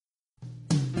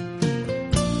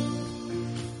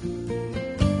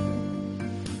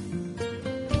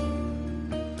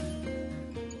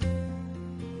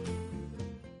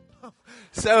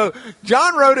So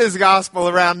John wrote his gospel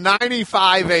around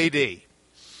 95 A.D.,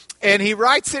 and he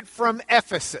writes it from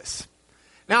Ephesus.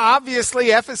 Now,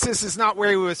 obviously, Ephesus is not where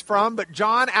he was from, but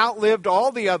John outlived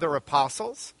all the other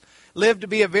apostles, lived to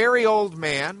be a very old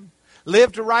man,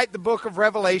 lived to write the book of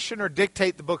Revelation or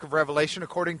dictate the book of Revelation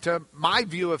according to my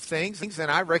view of things,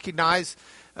 and I recognize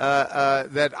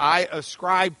that I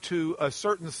ascribe to a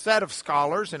certain set of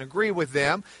scholars and agree with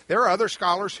them. There are other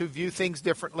scholars who view things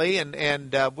differently,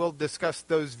 and we'll discuss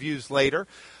those views later.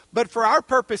 But for our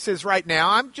purposes right now,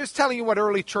 I'm just telling you what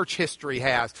early church history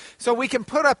has. So we can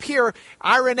put up here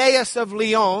Irenaeus of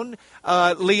Lyon.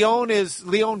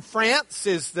 Lyon, France,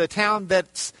 is the town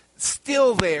that's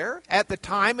still there. At the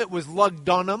time, it was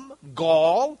Lugdunum,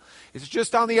 Gaul. It's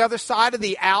just on the other side of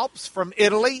the Alps from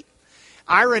Italy.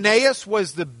 Irenaeus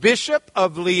was the bishop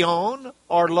of Lyon,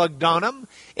 or Lugdunum.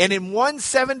 And in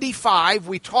 175,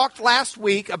 we talked last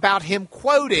week about him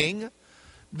quoting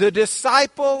the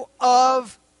disciple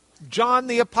of John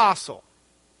the Apostle.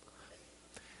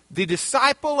 The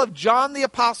disciple of John the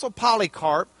Apostle,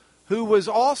 Polycarp, who was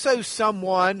also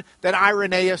someone that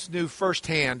Irenaeus knew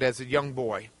firsthand as a young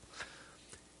boy.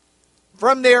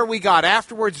 From there we got,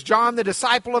 afterwards, John, the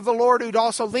disciple of the Lord, who'd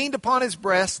also leaned upon his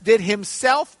breast, did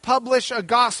himself publish a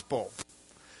gospel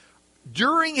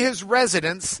during his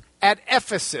residence at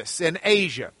Ephesus in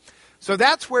Asia. So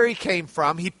that's where he came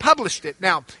from. He published it.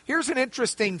 Now, here's an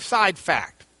interesting side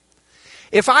fact.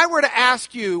 If I were to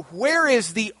ask you, where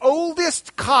is the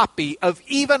oldest copy of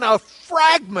even a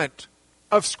fragment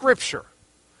of Scripture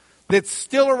that's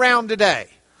still around today?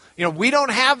 You know, we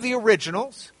don't have the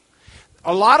originals.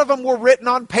 A lot of them were written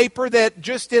on paper that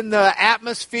just in the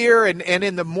atmosphere and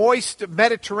in the moist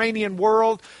Mediterranean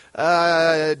world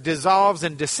dissolves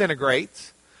and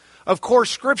disintegrates. Of course,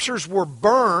 Scriptures were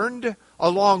burned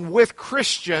along with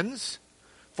Christians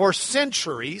for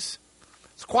centuries.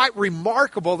 It's quite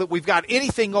remarkable that we've got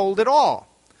anything old at all.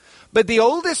 But the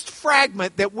oldest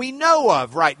fragment that we know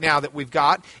of right now that we've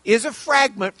got is a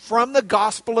fragment from the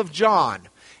Gospel of John.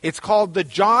 It's called the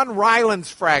John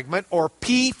Rylands fragment, or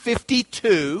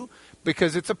P52,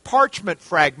 because it's a parchment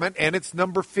fragment and it's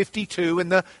number 52 in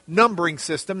the numbering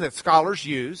system that scholars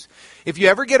use. If you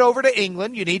ever get over to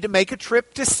England, you need to make a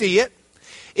trip to see it.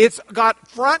 It's got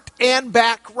front and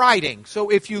back writing. So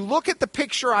if you look at the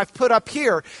picture I've put up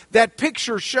here, that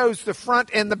picture shows the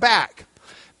front and the back.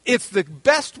 It's the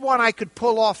best one I could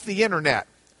pull off the internet.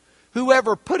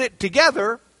 Whoever put it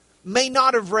together may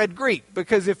not have read Greek,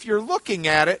 because if you're looking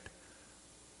at it,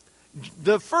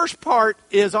 the first part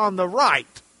is on the right.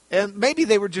 And maybe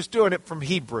they were just doing it from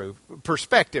Hebrew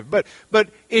perspective, but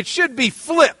it should be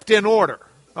flipped in order.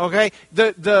 Okay?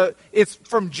 It's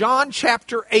from John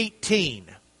chapter 18.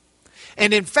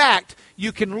 And in fact,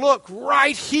 you can look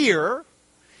right here,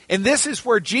 and this is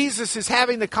where Jesus is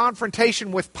having the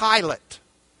confrontation with Pilate.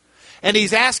 And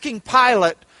he's asking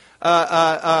Pilate,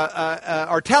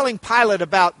 or telling Pilate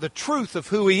about the truth of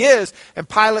who he is, and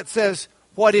Pilate says,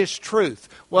 "What is truth?"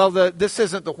 Well, this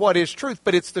isn't the what is truth,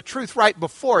 but it's the truth right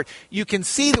before it. You can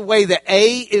see the way the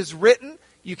A is written.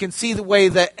 You can see the way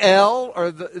the L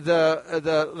or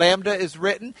the lambda is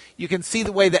written. You can see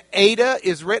the way the eta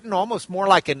is written, almost more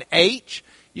like an H.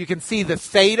 You can see the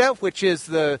theta, which is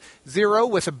the 0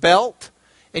 with a belt.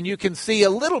 And you can see a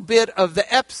little bit of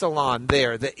the epsilon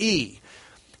there, the E.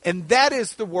 And that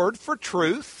is the word for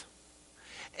truth.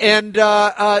 And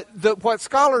what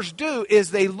scholars do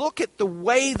is they look at the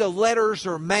way the letters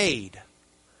are made.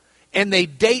 And they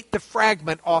date the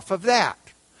fragment off of that,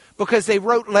 because they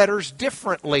wrote letters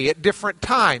differently at different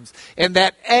times. And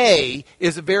that A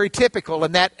is very typical,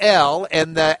 and that L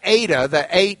and the eta, the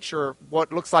H, or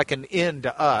what looks like an N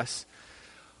to us,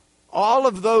 all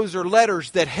of those are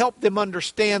letters that help them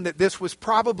understand that this was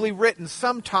probably written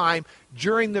sometime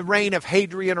during the reign of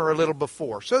Hadrian or a little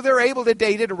before. So they're able to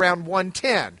date it around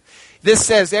 110. This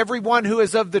says, "Everyone who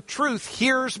is of the truth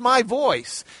hears my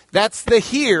voice." That's the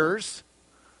hears.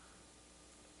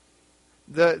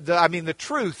 The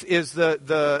truth is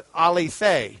the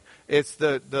aletheia. It's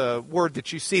the word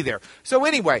that you see there. So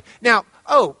anyway, now,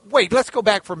 let's go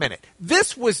back for a minute.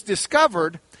 This was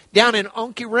discovered down in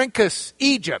Onkerenkus,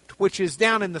 Egypt, which is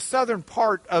down in the southern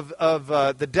part of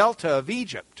the delta of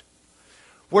Egypt,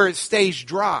 where it stays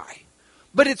dry.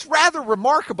 But it's rather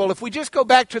remarkable, if we just go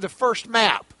back to the first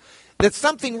map, that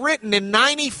something written in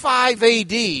 95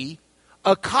 AD,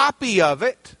 a copy of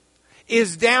it,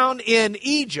 is down in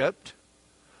Egypt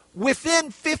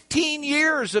within 15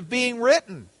 years of being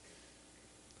written.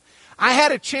 I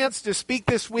had a chance to speak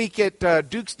this week at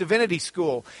Duke's Divinity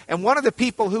School, and one of the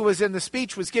people who was in the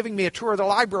speech was giving me a tour of the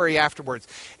library afterwards,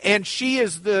 and she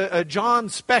is the John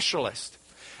specialist.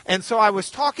 And so I was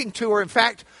talking to her. In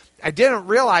fact, I didn't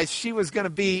realize she was going to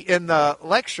be in the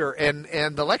lecture.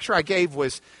 And the lecture I gave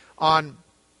was on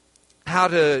how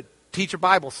to teach a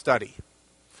Bible study.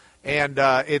 And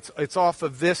it's off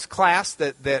of this class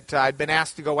that I'd been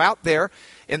asked to go out there,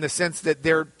 in the sense that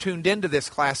they're tuned into this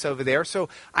class over there. So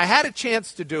I had a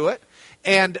chance to do it.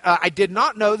 And I did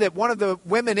not know that one of the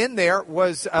women in there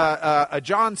was a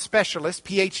John specialist,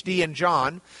 PhD in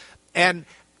John. And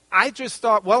I just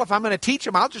thought, well, if I'm going to teach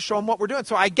them, I'll just show them what we're doing.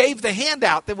 So I gave the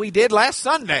handout that we did last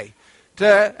Sunday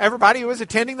to everybody who was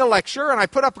attending the lecture. And I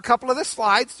put up a couple of the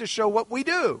slides to show what we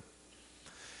do.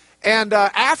 And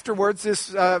afterwards, this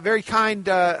very kind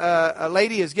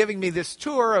lady is giving me this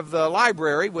tour of the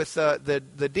library with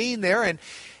the dean there.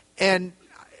 And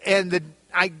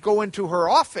I go into her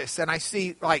office and I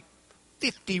see like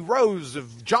 50 rows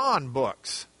of John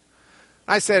books.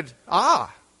 I said,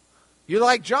 you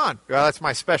like John? Well, that's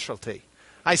my specialty.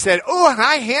 I said, and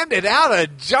I handed out a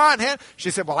John. She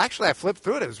said, well, actually, I flipped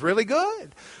through it. It was really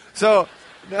good. So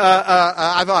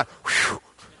I thought, whew.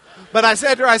 But I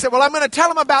said to her, well, I'm going to tell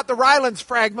them about the Rylands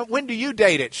fragment. When do you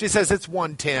date it? She says, it's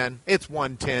 110. It's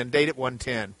 110. Date it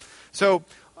 110. So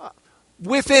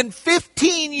within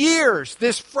 15 years,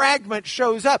 this fragment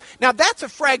shows up. Now, that's a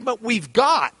fragment we've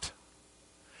got.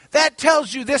 That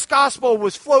tells you this gospel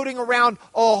was floating around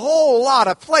a whole lot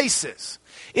of places.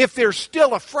 If there's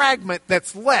still a fragment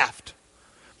that's left,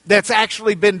 that's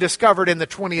actually been discovered in the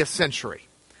 20th century.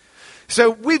 So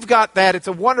we've got that. It's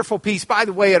a wonderful piece. By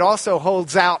the way, it also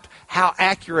holds out how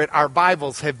accurate our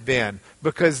Bibles have been,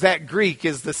 because that Greek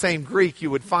is the same Greek you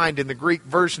would find in the Greek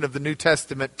version of the New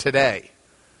Testament today.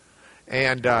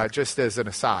 And just as an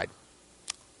aside,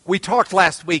 we talked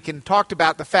last week and talked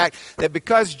about the fact that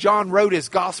because John wrote his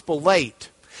gospel late,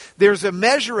 there's a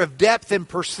measure of depth and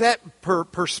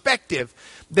perspective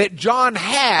that John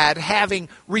had, having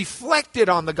reflected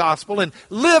on the gospel and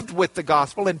lived with the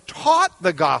gospel and taught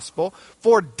the gospel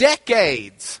for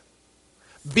decades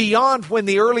beyond when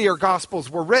the earlier gospels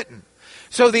were written.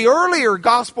 So the earlier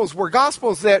gospels were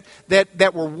gospels that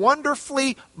were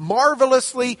wonderfully,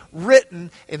 marvelously written,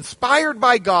 inspired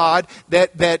by God,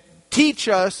 that teach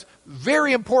us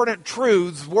very important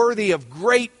truths worthy of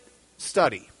great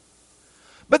study.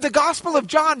 But the Gospel of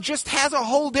John just has a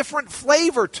whole different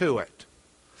flavor to it.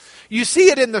 You see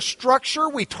it in the structure.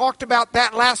 We talked about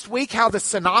that last week, how the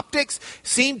synoptics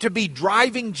seem to be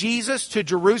driving Jesus to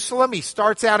Jerusalem. He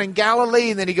starts out in Galilee,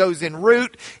 and then he goes en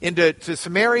route to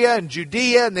Samaria and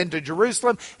Judea, and then to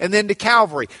Jerusalem, and then to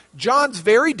Calvary. John's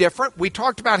very different. We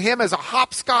talked about him as a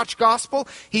hopscotch gospel.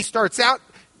 He starts out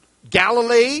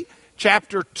Galilee.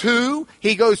 Chapter 2,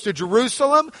 he goes to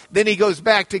Jerusalem, then he goes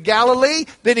back to Galilee,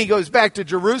 then he goes back to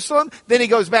Jerusalem, then he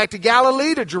goes back to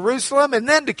Galilee, to Jerusalem, and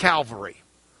then to Calvary.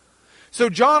 So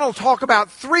John will talk about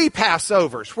 3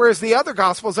 Passovers, whereas the other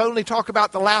Gospels only talk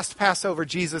about the last Passover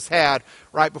Jesus had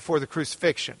right before the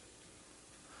crucifixion.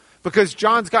 Because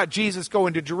John's got Jesus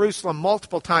going to Jerusalem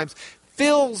multiple times,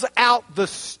 fills out the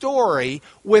story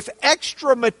with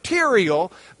extra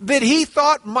material that he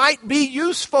thought might be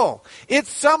useful. It's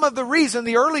some of the reason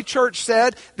the early church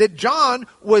said that John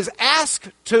was asked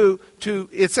to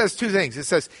it says 2 things. It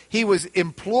says he was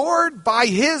implored by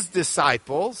his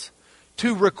disciples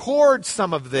to record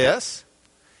some of this,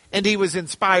 and he was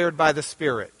inspired by the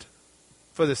Spirit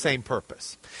for the same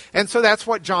purpose. And so that's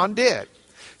what John did.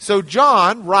 So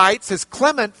John writes as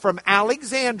Clement from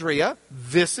Alexandria.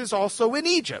 This is also in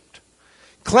Egypt.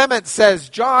 Clement says,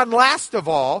 John, last of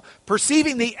all,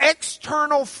 perceiving the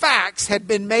external facts had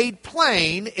been made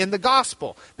plain in the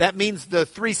gospel. That means the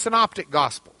 3 synoptic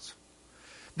gospels.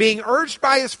 Being urged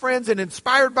by his friends and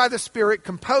inspired by the Spirit,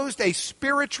 composed a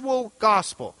spiritual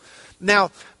gospel. Now,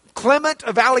 Clement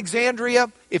of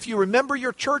Alexandria, if you remember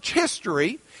your church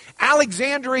history,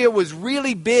 Alexandria was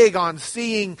really big on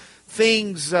seeing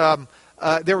things.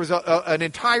 There was an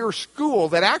entire school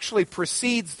that actually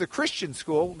precedes the Christian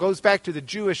school, goes back to the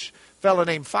Jewish fellow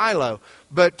named Philo,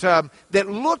 but that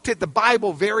looked at the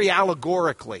Bible very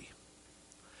allegorically.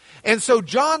 And so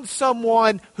John's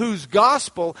someone whose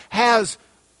gospel has,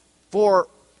 for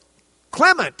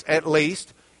Clement at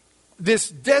least, this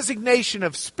designation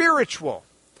of spiritual,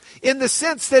 in the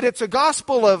sense that it's a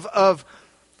gospel of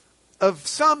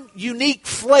some unique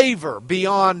flavor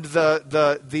beyond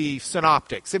the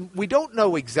synoptics. And we don't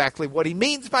know exactly what he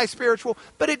means by spiritual,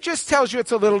 but it just tells you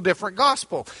it's a little different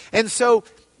gospel. And so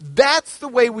that's the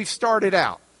way we've started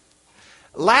out.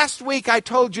 Last week I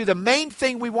told you the main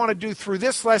thing we want to do through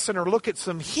this lesson are look at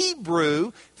some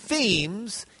Hebrew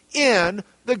themes in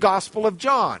the Gospel of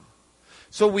John.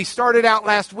 So we started out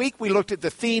last week, we looked at the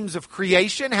themes of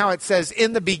creation, how it says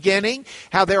in the beginning,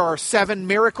 how there are 7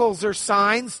 miracles or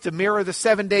signs to mirror the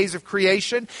 7 days of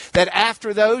creation, that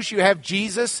after those you have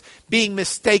Jesus being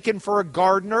mistaken for a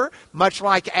gardener, much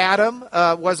like Adam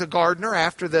was a gardener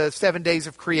after the 7 days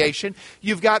of creation.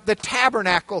 You've got the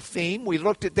tabernacle theme. We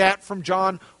looked at that from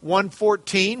John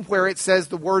 1:14, where it says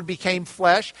the Word became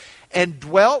flesh and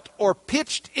dwelt or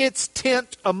pitched its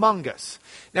tent among us.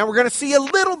 Now we're going to see a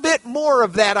little bit more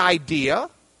of that idea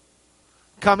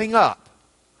coming up.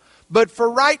 But for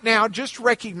right now, just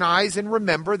recognize and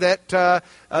remember that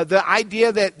the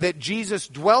idea that Jesus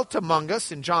dwelt among us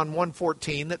in John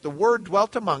 1:14, that the Word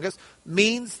dwelt among us,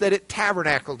 means that it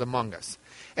tabernacled among us.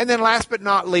 And then last but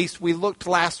not least, we looked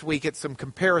last week at some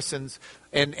comparisons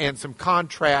and some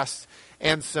contrasts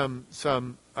and some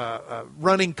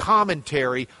running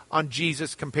commentary on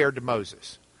Jesus compared to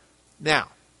Moses. Now,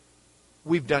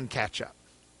 we've done catch up.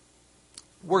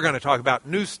 We're going to talk about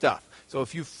new stuff. So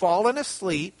if you've fallen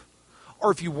asleep,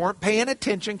 or if you weren't paying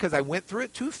attention because I went through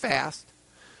it too fast,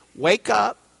 wake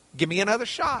up, give me another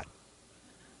shot.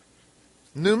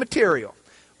 New material.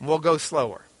 And we'll go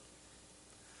slower.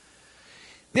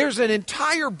 There's an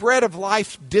entire Bread of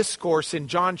Life discourse in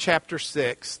John chapter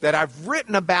 6 that I've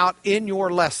written about in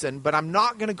your lesson, but I'm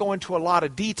not going to go into a lot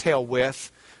of detail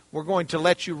with. We're going to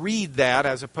let you read that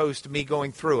as opposed to me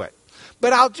going through it.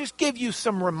 But I'll just give you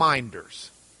some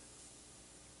reminders.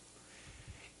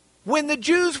 When the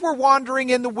Jews were wandering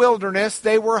in the wilderness,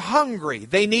 they were hungry.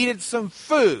 They needed some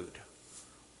food.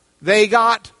 They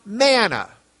got manna.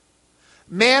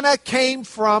 Manna came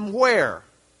from where?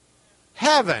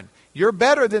 Heaven. You're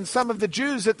better than some of the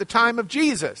Jews at the time of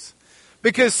Jesus.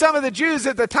 Because some of the Jews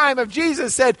at the time of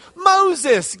Jesus said,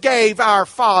 Moses gave our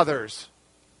fathers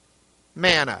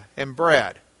manna and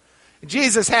bread. And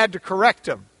Jesus had to correct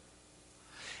them.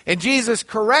 And Jesus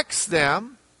corrects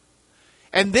them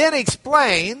and then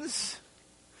explains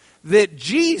that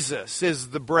Jesus is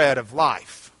the bread of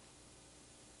life.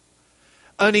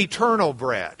 An eternal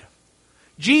bread.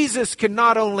 Jesus can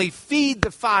not only feed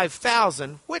the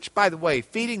 5,000, which, by the way,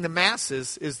 feeding the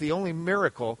masses is the only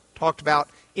miracle talked about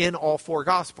in all 4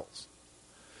 Gospels.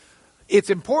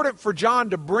 It's important for John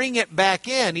to bring it back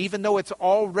in, even though it's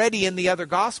already in the other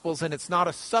Gospels and it's not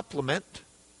a supplement,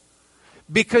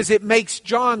 because it makes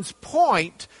John's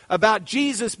point about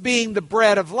Jesus being the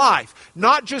bread of life.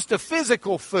 Not just a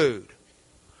physical food,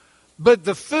 but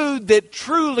the food that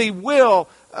truly will,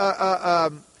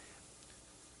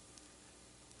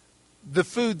 the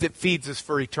food that feeds us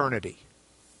for eternity.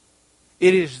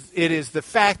 It is the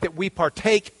fact that we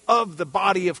partake of the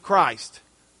body of Christ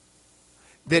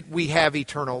that we have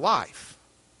eternal life.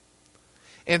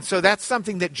 And so that's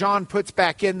something that John puts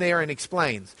back in there and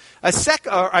explains. A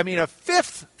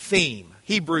fifth theme,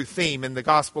 Hebrew theme in the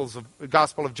Gospel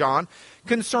of John,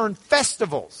 concerned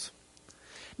festivals.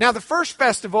 Now the first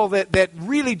festival that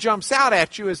really jumps out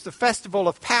at you is the festival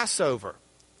of Passover.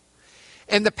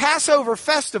 And the Passover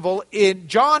festival,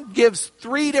 John gives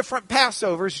 3 different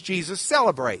Passovers Jesus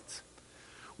celebrates.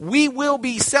 We will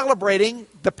be celebrating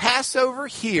the Passover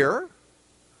here.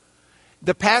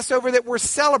 The Passover that we're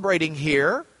celebrating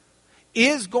here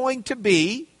is going to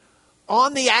be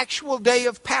on the actual day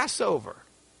of Passover.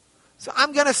 So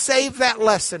I'm going to save that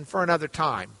lesson for another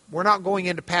time. We're not going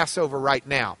into Passover right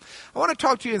now. I want to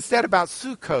talk to you instead about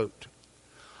Sukkot.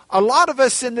 A lot of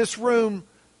us in this room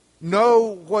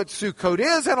know what Sukkot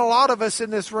is, and a lot of us in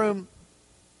this room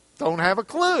don't have a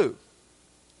clue.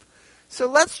 So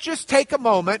let's just take a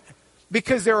moment,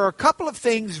 because there are a couple of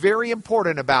things very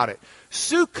important about it.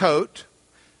 Sukkot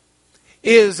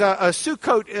is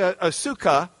Sukkot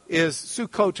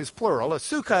is plural. A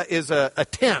sukkah is a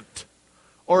tent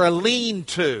or a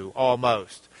lean-to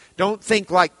almost. Don't think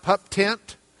like pup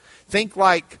tent. Think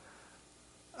like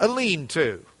a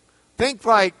lean-to. Think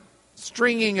like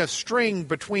stringing a string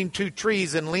between 2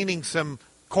 trees and leaning some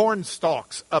corn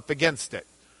stalks up against it.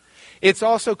 It's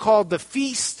also called the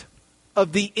Feast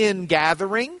of the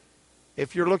Ingathering,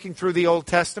 if you're looking through the Old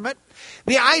Testament.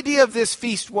 The idea of this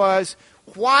feast was,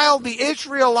 while the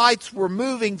Israelites were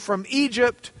moving from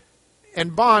Egypt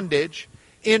and bondage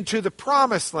into the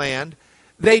Promised Land,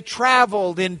 they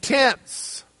traveled in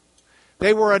tents.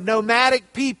 They were a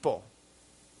nomadic people.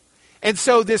 And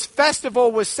so this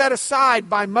festival was set aside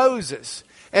by Moses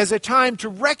as a time to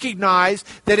recognize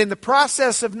that in the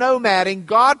process of nomading,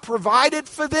 God provided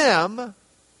for them,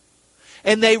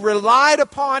 and they relied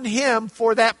upon Him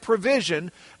for that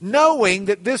provision, knowing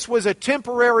that this was a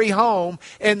temporary home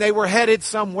and they were headed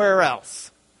somewhere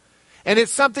else. And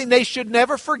it's something they should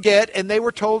never forget, and they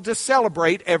were told to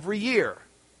celebrate every year.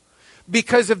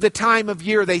 Because of the time of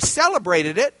year they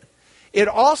celebrated it, It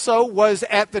also was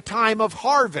at the time of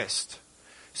harvest.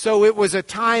 So it was a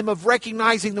time of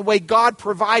recognizing the way God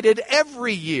provided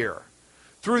every year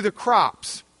through the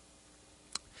crops.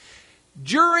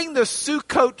 During the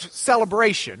Sukkot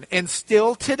celebration, and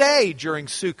still today during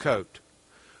Sukkot,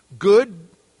 good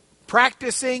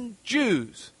practicing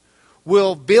Jews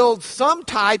will build some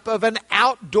type of an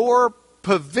outdoor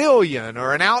pavilion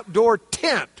or an outdoor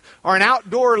tent or an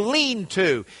outdoor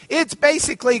lean-to. It's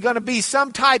basically going to be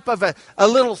some type of a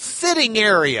little sitting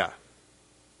area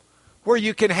where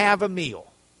you can have a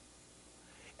meal.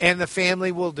 And the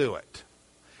family will do it.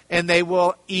 And they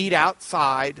will eat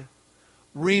outside,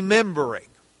 remembering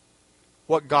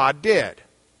what God did.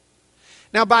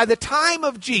 Now, by the time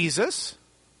of Jesus,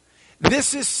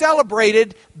 this is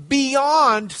celebrated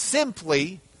beyond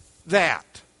simply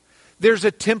that. There's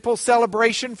a temple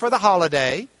celebration for the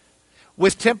holiday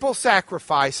with temple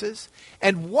sacrifices.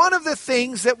 And one of the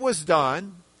things that was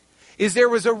done is there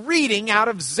was a reading out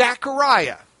of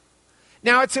Zechariah.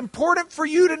 Now, it's important for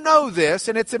you to know this,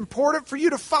 and it's important for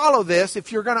you to follow this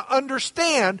if you're going to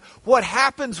understand what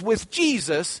happens with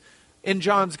Jesus in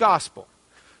John's Gospel.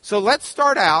 So let's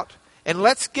start out, and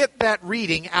let's get that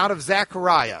reading out of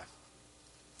Zechariah.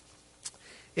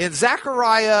 In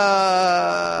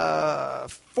Zechariah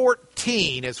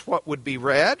 14 is what would be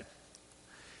read.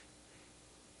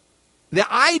 The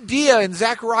idea in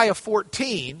Zechariah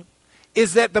 14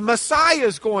 is that the Messiah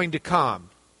is going to come.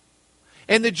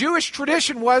 And the Jewish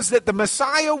tradition was that the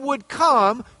Messiah would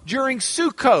come during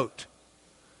Sukkot.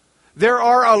 There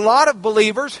are a lot of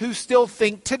believers who still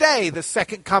think today the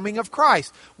second coming of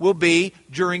Christ will be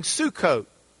during Sukkot.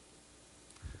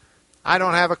 I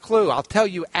don't have a clue. I'll tell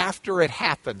you after it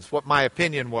happens what my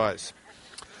opinion was.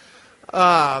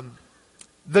 The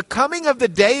coming of the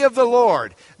day of the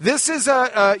Lord. This is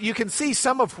you can see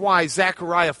some of why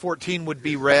Zechariah 14 would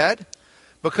be read.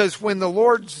 Because when the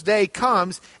Lord's day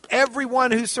comes, everyone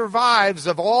who survives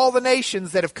of all the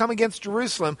nations that have come against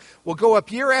Jerusalem will go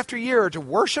up year after year to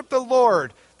worship the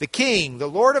Lord, the King, the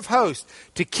Lord of hosts,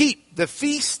 to keep the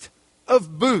Feast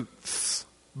of Booths.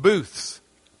 Booths,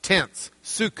 tents,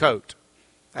 Sukkot.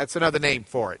 That's another name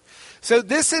for it. So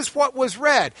this is what was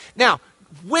read. Now,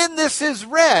 when this is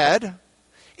read,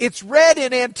 it's read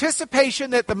in anticipation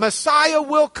that the Messiah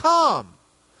will come.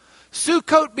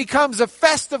 Sukkot becomes a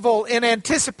festival in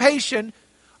anticipation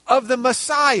of the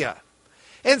Messiah.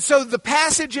 And so the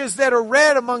passages that are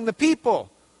read among the people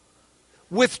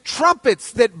with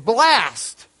trumpets that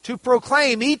blast to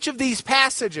proclaim each of these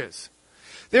passages.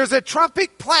 There's a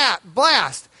trumpet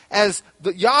blast as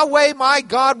the Yahweh my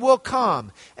God will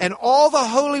come and all the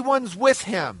holy ones with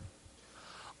him.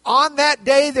 On that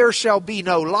day there shall be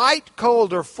no light,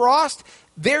 cold, or frost.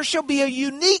 There shall be a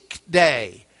unique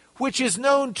day, which is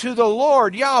known to the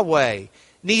Lord Yahweh,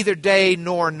 neither day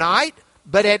nor night,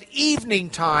 but at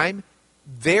evening time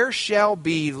there shall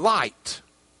be light.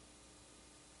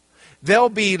 There'll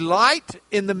be light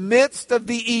in the midst of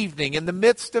the evening, in the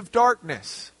midst of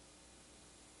darkness.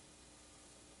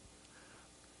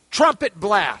 Trumpet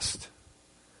blast.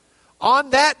 On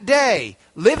that day,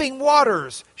 living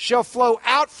waters shall flow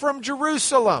out from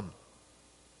Jerusalem.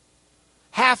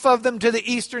 Half of them to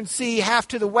the eastern sea, half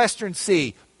to the western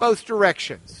sea. Both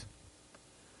directions.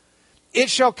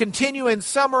 It shall continue in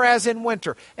summer as in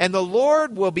winter, and the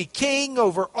Lord will be king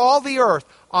over all the earth.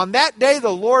 On that day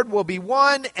the Lord will be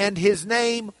one, and his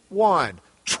name one.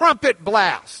 Trumpet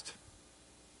blast.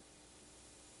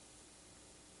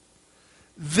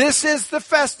 This is the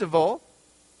festival.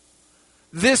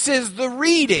 This is the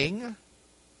reading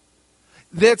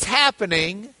that's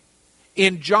happening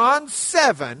in John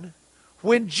 7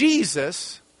 when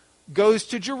Jesus goes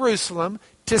to Jerusalem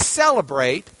to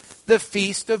celebrate the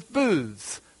Feast of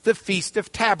Booths, the Feast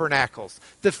of Tabernacles,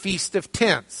 the Feast of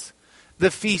Tents,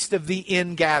 the Feast of the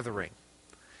Ingathering.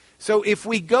 So if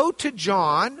we go to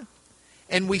John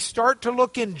and we start to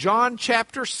look in John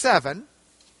chapter 7,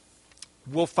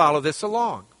 we'll follow this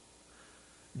along.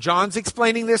 John's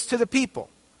explaining this to the people.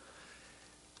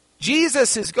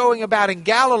 Jesus is going about in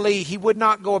Galilee. He would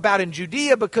not go about in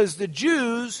Judea because the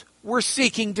Jews were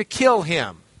seeking to kill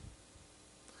him.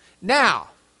 Now,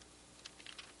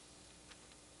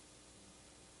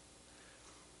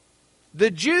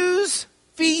 the Jews'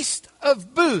 Feast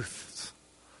of Booths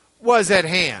was at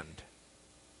hand.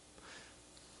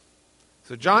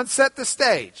 So John set the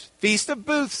stage. Feast of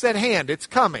Booths at hand. It's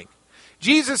coming.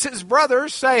 Jesus'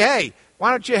 brothers say, hey, why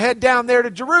don't you head down there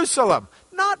to Jerusalem?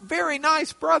 Not very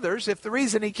nice brothers if the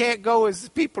reason he can't go is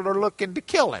people are looking to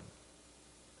kill him.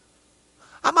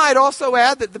 I might also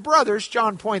add that the brothers,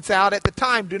 John points out, at the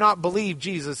time do not believe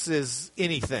Jesus is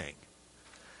anything.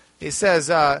 He says,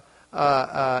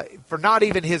 for not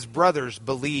even his brothers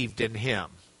believed in him.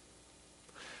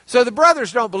 So the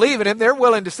brothers don't believe in him. They're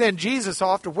willing to send Jesus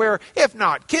off to where, if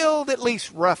not killed, at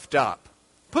least roughed up.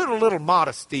 Put a little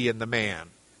modesty in the man.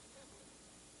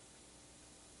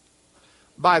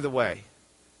 By the way,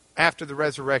 after the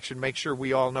resurrection, make sure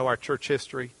we all know our church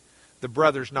history. The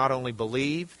brothers not only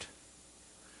believed,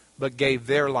 but gave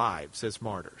their lives as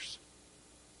martyrs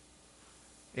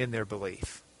in their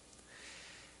belief.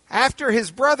 After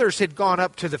his brothers had gone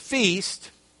up to the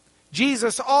feast,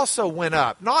 Jesus also went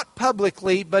up, not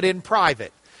publicly, but in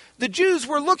private. The Jews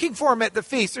were looking for him at the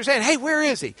feast. They're saying, hey, where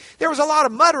is he? There was a lot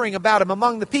of muttering about him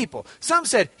among the people. Some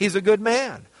said, he's a good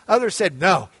man. Others said,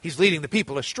 no, he's leading the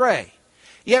people astray.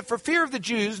 Yet for fear of the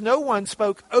Jews, no one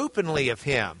spoke openly of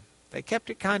him. They kept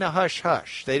it kind of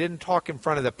hush-hush. They didn't talk in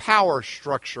front of the power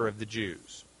structure of the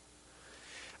Jews.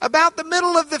 About the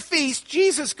middle of the feast,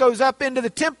 Jesus goes up into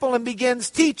the temple and begins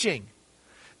teaching.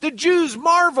 The Jews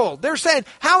marveled. They're saying,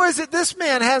 how is it this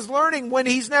man has learning when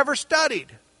he's never studied?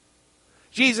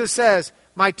 Jesus says,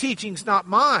 my teaching's not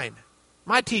mine.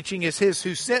 My teaching is his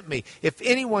who sent me. If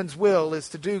anyone's will is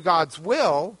to do God's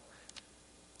will,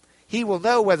 he will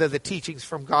know whether the teaching's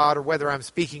from God or whether I'm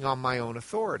speaking on my own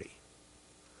authority.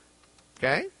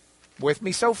 Okay? With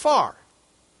me so far.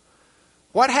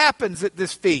 What happens at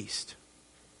this feast?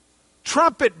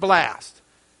 Trumpet blast.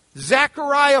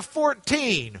 Zechariah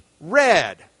 14,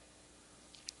 read.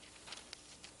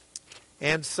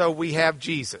 And so we have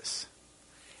Jesus.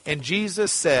 And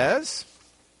Jesus says,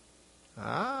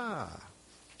 John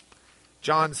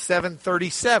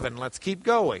 7:37, let's keep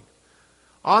going.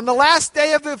 On the last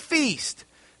day of the feast,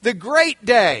 the great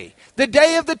day, the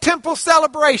day of the temple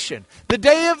celebration, the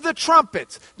day of the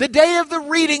trumpets, the day of the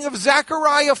reading of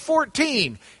Zechariah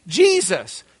 14,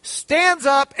 Jesus stands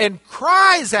up and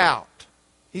cries out.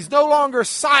 He's no longer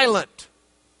silent.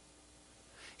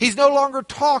 He's no longer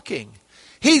talking.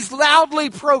 He's loudly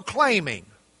proclaiming,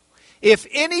 if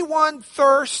anyone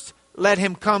thirsts, let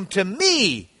him come to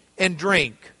me and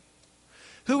drink.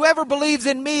 Whoever believes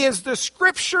in me, as the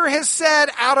Scripture has said,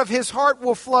 out of his heart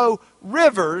will flow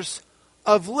rivers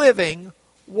of living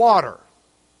water.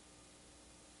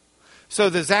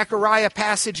 So the Zechariah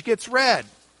passage gets read.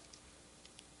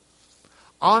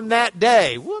 On that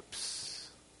day,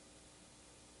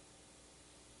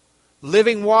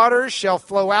 living waters shall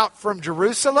flow out from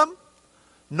Jerusalem.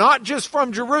 Not just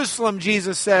from Jerusalem,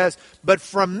 Jesus says, but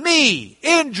from me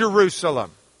in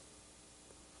Jerusalem.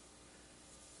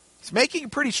 He's making a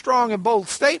pretty strong and bold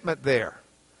statement there.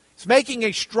 He's making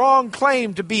a strong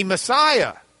claim to be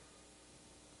Messiah.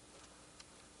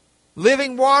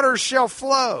 Living waters shall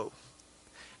flow.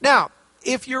 Now,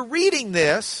 if you're reading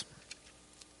this,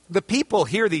 the people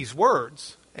hear these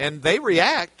words and they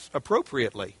react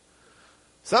appropriately.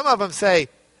 Some of them say,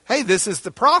 hey, this is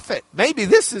the prophet. Maybe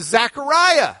this is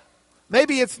Zechariah.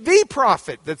 Maybe it's the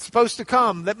prophet that's supposed to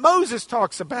come that Moses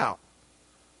talks about.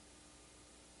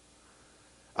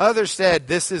 Others said,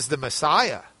 this is the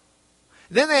Messiah.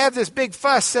 Then they have this big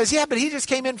fuss, says, yeah, but he just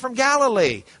came in from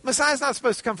Galilee. Messiah's not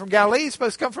supposed to come from Galilee, he's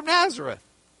supposed to come from Nazareth.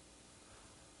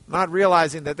 Not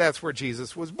realizing that that's where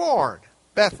Jesus was born,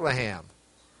 Bethlehem,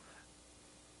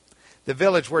 the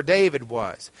village where David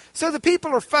was. So the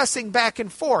people are fussing back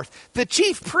and forth. The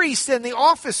chief priests and the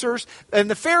officers and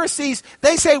the Pharisees,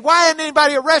 they say, why hasn't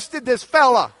anybody arrested this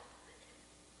fella?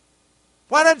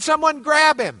 Why didn't someone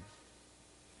grab him?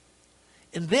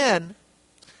 And then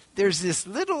there's this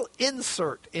little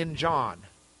insert in John.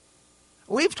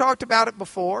 We've talked about it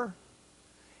before.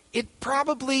 It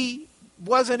probably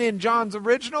wasn't in John's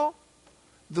original.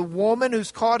 The woman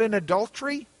who's caught in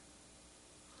adultery.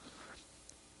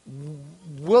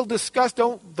 We'll discuss,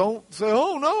 don't say,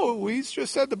 oh no, we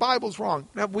just said the Bible's wrong.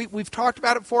 Now, we've talked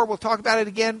about it before, we'll talk about it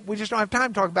again. We just don't have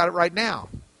time to talk about it right now.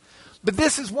 But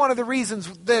this is one of the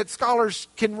reasons that scholars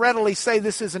can readily say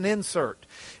this is an insert.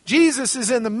 Jesus is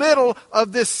in the middle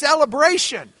of this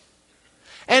celebration.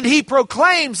 And he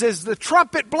proclaims as the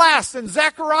trumpet blasts and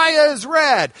Zechariah is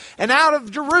read, and out of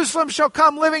Jerusalem shall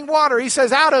come living water. He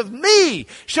says, out of me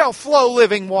shall flow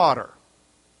living water.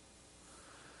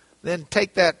 Then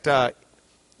take that,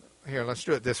 here, let's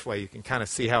do it this way. You can kind of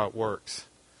see how it works.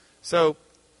 So,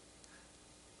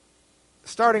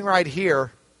 starting right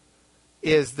here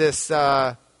is this,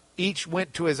 each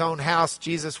went to his own house.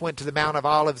 Jesus went to the Mount of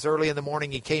Olives early in the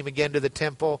morning. He came again to the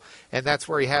temple, and that's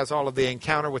where he has all of the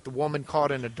encounter with the woman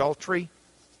caught in adultery.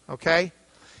 Okay?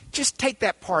 Just take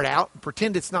that part out and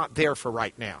pretend it's not there for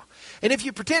right now. And if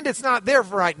you pretend it's not there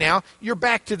for right now, you're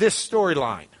back to this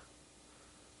storyline.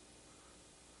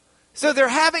 So they're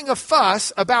having a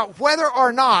fuss about whether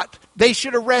or not they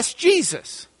should arrest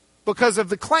Jesus because of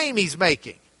the claim he's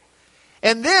making.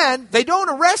 And then they don't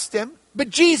arrest him, but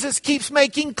Jesus keeps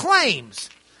making claims.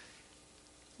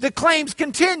 The claims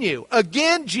continue.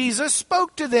 Again, Jesus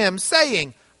spoke to them,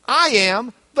 saying, I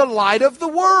am the light of the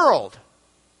world.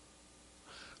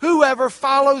 Whoever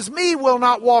follows me will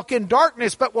not walk in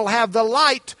darkness, but will have the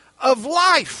light of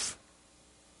life.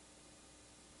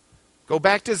 Go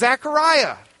back to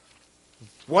Zechariah.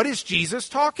 What is Jesus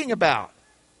talking about?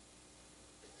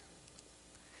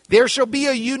 There shall be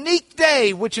a unique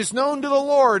day which is known to the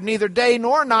Lord, neither day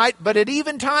nor night, but at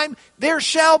eventime there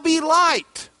shall be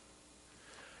light.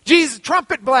 Jesus,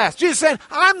 trumpet blast. Jesus said,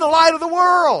 I'm the light of the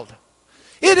world.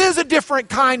 It is a different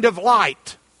kind of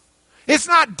light. It's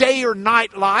not day or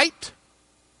night light.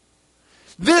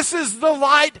 This is the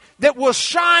light that will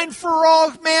shine for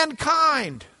all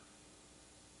mankind.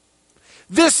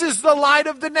 This is the light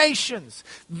of the nations.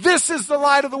 This is the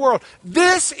light of the world.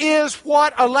 This is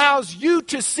what allows you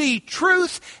to see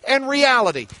truth and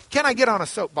reality. Can I get on a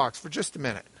soapbox for just a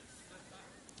minute?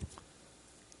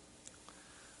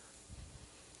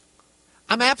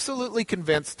 I'm absolutely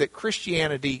convinced that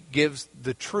Christianity gives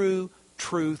the true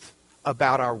truth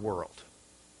about our world.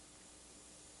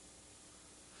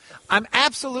 I'm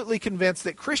absolutely convinced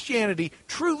that Christianity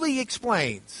truly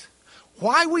explains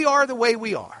why we are the way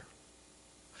we are.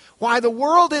 Why the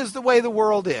world is the way the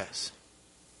world is.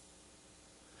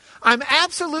 I'm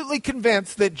absolutely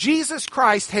convinced that Jesus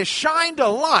Christ has shined a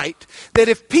light that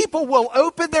if people will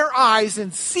open their eyes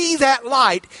and see that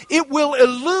light, it will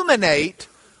illuminate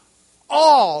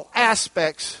all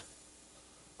aspects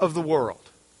of the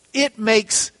world. It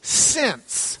makes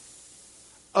sense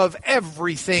of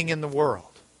everything in the world.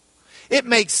 It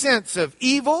makes sense of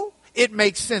evil. It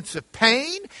makes sense of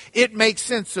pain. It makes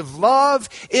sense of love.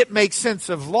 It makes sense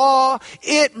of law.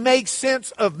 It makes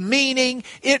sense of meaning.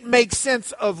 It makes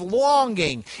sense of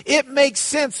longing. It makes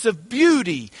sense of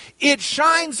beauty. It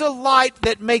shines a light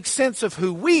that makes sense of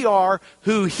who we are,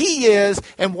 who He is,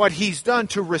 and what He's done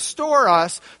to restore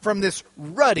us from this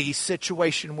ruddy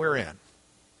situation we're in.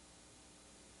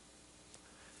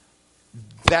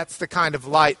 That's the kind of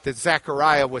light that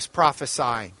Zechariah was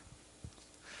prophesying.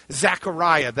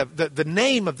 Zechariah, the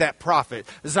name of that prophet,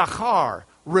 Zachar,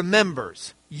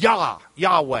 remembers.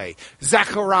 Yahweh.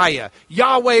 Zechariah,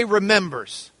 Yahweh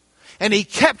remembers. And he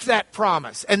kept that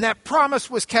promise. And that promise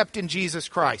was kept in Jesus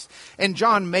Christ. And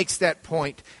John makes that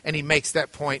point, and he makes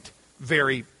that point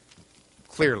very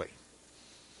clearly.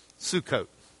 Sukkot.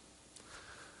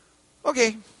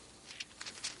 Okay.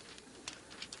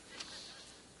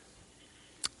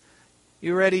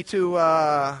 You ready to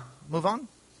move on?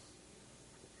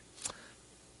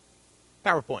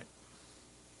 PowerPoint.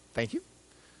 Thank you.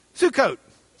 Sukkot.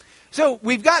 So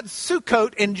we've got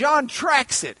Sukkot, and John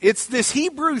tracks it. It's this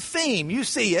Hebrew theme. You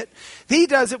see it. He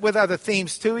does it with other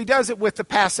themes too. He does it with the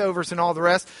Passovers and all the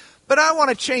rest. But I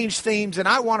want to change themes, and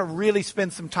I want to really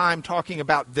spend some time talking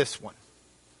about this one.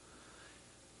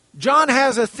 John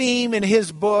has a theme in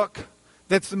his book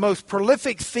that's the most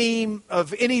prolific theme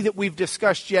of any that we've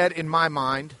discussed yet in my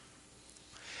mind.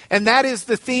 And that is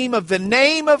the theme of the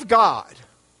name of God.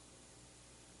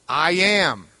 I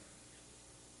am.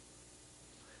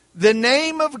 The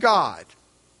name of God.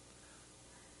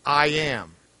 I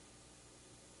am.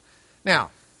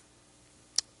 Now,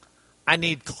 I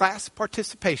need class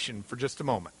participation for just a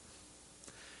moment.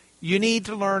 You need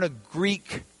to learn a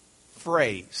Greek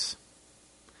phrase.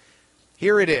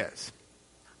 Here it is.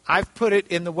 I've put it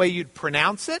in the way you'd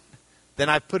pronounce it, then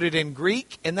I've put it in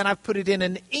Greek, and then I've put it in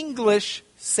an English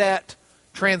set,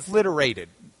 transliterated,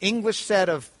 English set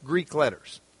of Greek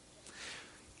letters.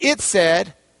 It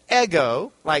said,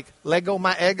 ego, like Lego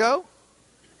my ego.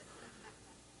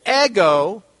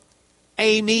 Ego,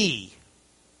 eimi.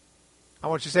 I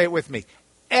want you to say it with me.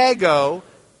 Ego,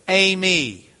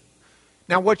 eimi.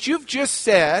 Now what you've just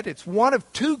said, it's one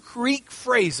of two Greek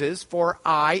phrases for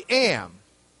I am.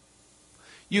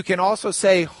 You can also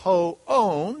say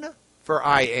hoon for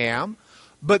I am,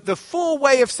 but the full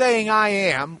way of saying I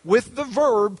am, with the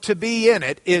verb to be in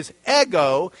it, is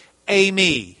ego,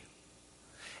 eimi.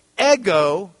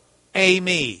 Ego,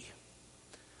 eimi.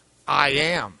 I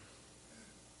am.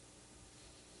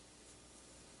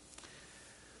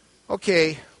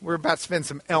 Okay, we're about to spend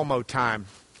some Elmo time.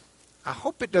 I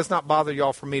hope it does not bother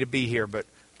y'all for me to be here, but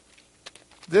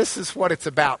this is what it's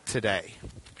about today.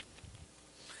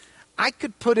 I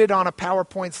could put it on a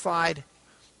PowerPoint slide,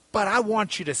 but I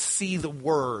want you to see the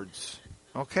words,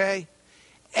 okay?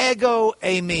 Ego,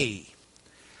 eimi.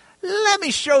 Let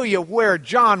me show you where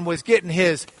John was getting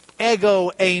his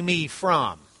ego, eimi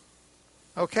from.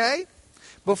 Okay?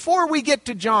 Before we get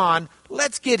to John,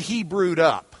 let's get Hebrewed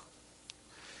up.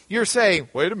 You're saying,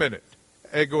 wait a minute.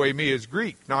 ego eimi is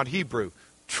Greek, not Hebrew.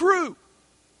 True.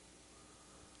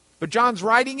 But John's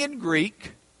writing in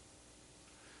Greek.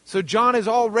 So John has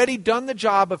already done the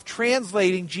job of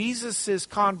translating Jesus'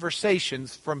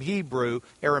 conversations from Hebrew,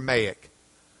 Aramaic,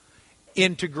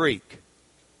 into Greek.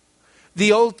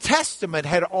 The Old Testament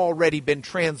had already been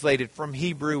translated from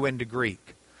Hebrew into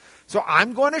Greek. So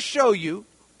I'm going to show you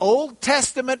Old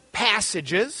Testament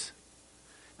passages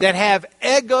that have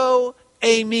ego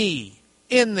eimi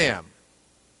in them,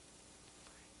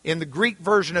 in the Greek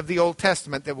version of the Old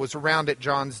Testament that was around at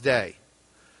John's day.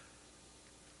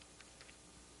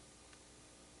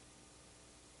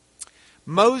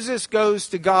 Moses goes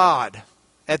to God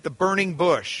at the burning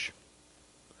bush.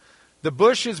 The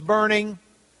bush is burning.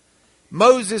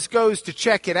 Moses goes to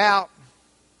check it out.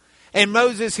 And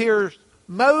Moses hears,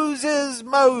 Moses,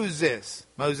 Moses.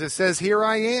 Moses says, here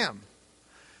I am.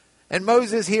 And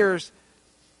Moses hears,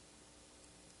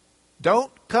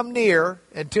 don't come near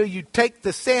until you take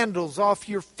the sandals off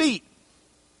your feet.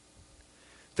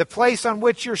 The place on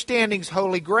which you're standing is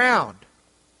holy ground.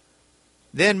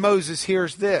 Then Moses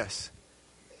hears this.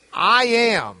 I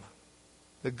am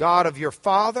the God of your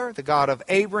father, the God of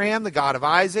Abraham, the God of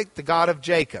Isaac, the God of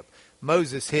Jacob.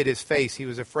 Moses hid his face. He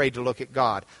was afraid to look at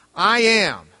God. I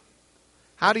am.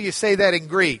 How do you say that in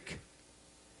Greek?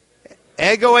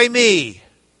 Ego eimi.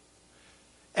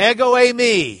 Ego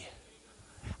eimi.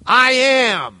 I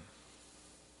am.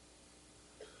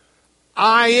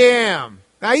 I am.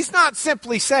 Now he's not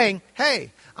simply saying,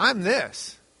 hey, I'm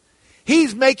this.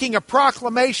 He's making a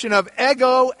proclamation of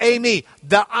ego eimi,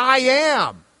 the I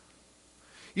am.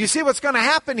 You see what's going to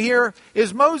happen here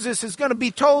is Moses is going to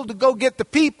be told to go get the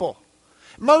people.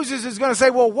 Moses is going to say,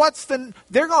 well,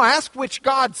 they're going to ask which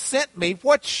God sent me.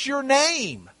 What's your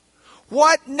name?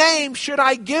 What name should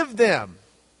I give them?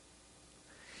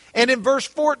 And in verse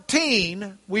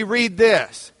 14, we read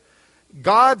this.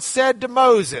 God said to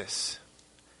Moses,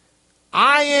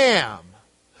 I am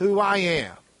who I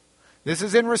am. This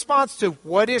is in response to,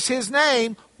 what is his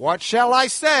name? What shall I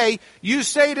say? You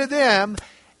say to them,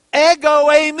 ego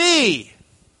eimi,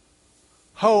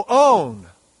 ho'on.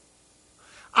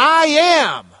 I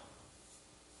am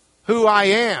who I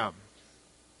am.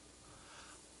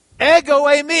 Ego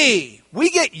eimi. We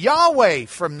get Yahweh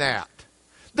from that.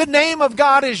 The name of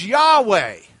God is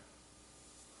Yahweh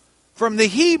from the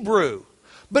Hebrew.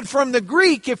 But from the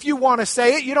Greek, if you want to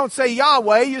say it, you don't say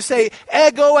Yahweh, you say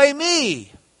ego eimi.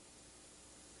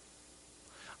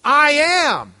 I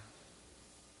am.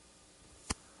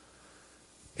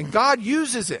 And God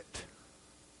uses it.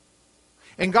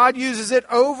 And God uses it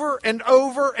over and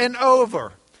over and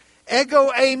over.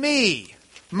 Ego eimi.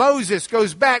 Moses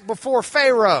goes back before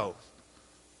Pharaoh.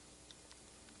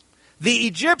 The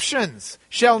Egyptians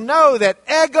shall know that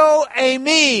ego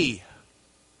eimi,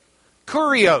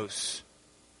 kurios.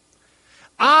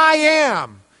 I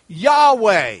am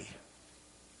Yahweh.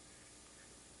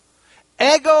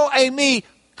 Ego eimi,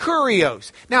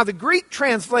 kurios. Now the Greek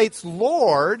translates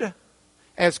Lord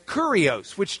as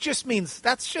kurios, which just means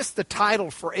that's just the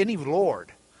title for any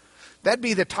Lord. That'd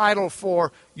be the title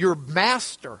for your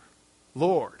master,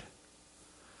 Lord.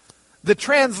 The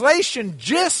translation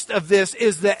gist of this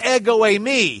is the ego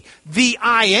eimi, the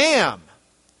I am.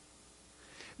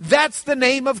 That's the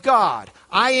name of God.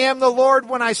 I am the Lord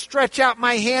when I stretch out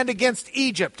my hand against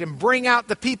Egypt and bring out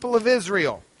the people of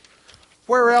Israel.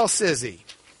 Where else is he?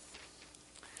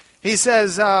 He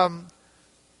says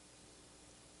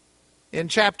in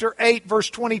chapter 8, verse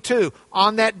 22,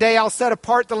 on that day I'll set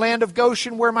apart the land of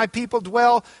Goshen where my people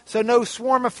dwell, so no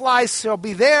swarm of flies shall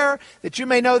be there, that you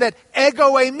may know that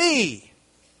ego eimi,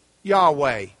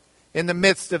 Yahweh, in the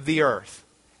midst of the earth.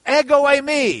 Ego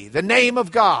eimi, the name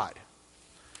of God.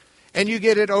 And you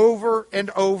get it over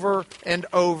and over and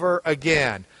over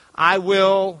again. I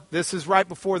will, this is right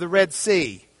before the Red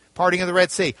Sea, parting of the Red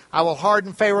Sea. I will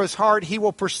harden Pharaoh's heart. He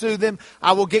will pursue them.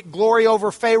 I will get glory over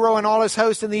Pharaoh and all his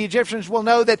host, and the Egyptians will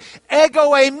know that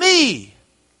ego eimi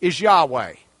is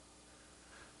Yahweh.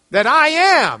 That I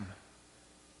am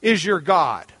is your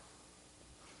God.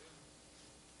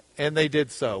 And they did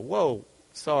so. Whoa,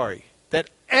 sorry. That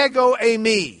ego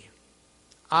eimi,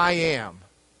 I am,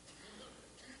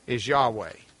 is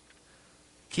Yahweh.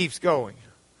 Keeps going.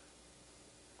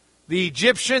 The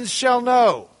Egyptians shall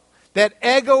know that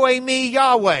ego eimi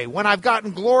Yahweh, when I've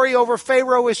gotten glory over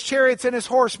Pharaoh, his chariots, and his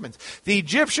horsemen. The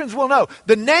Egyptians will know.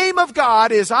 The name of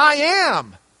God is I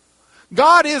am.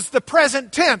 God is the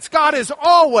present tense. God is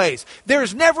always.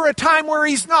 There's never a time where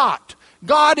he's not.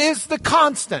 God is the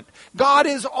constant. God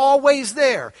is always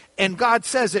there. And God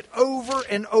says it over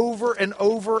and over and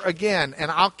over again.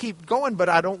 And I'll keep going, but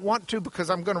I don't want to because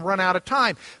I'm going to run out of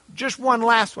time. Just one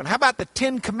last one. How about the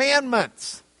 10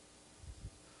 Commandments?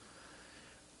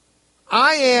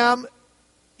 I am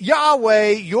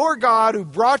Yahweh, your God, who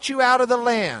brought you out of the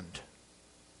land,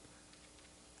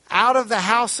 out of the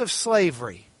house of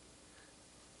slavery.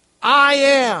 I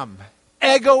am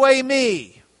Ego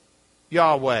Eimi,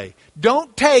 Yahweh.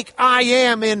 Don't take I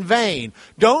am in vain.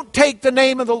 Don't take the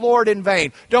name of the Lord in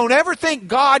vain. Don't ever think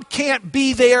God can't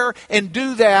be there and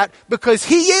do that, because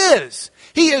He is.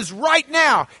 He is right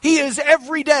now. He is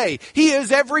every day. He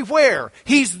is everywhere.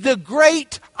 He's the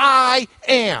great I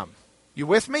am. You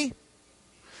with me?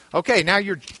 Okay, now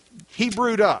you're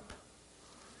Hebrewed up.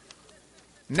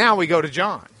 Now we go to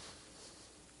John.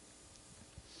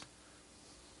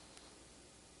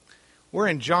 We're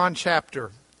in John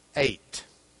chapter 8.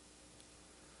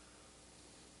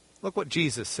 Look what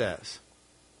Jesus says.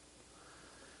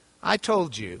 I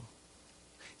told you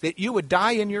that you would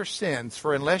die in your sins,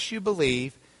 for unless you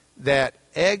believe that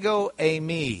Ego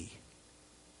Eimi,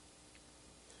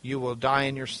 you will die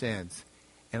in your sins.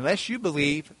 Unless you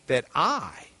believe that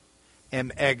I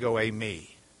am Ego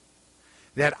Eimi,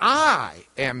 that I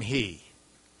am He.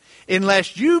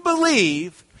 Unless you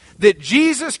believe that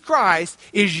Jesus Christ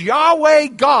is Yahweh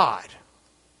God,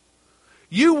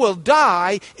 you will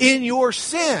die in your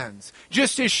sins,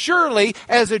 just as surely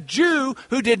as a Jew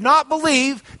who did not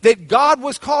believe that God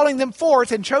was calling them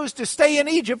forth and chose to stay in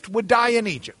Egypt would die in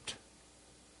Egypt.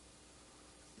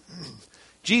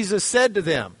 Jesus said to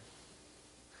them,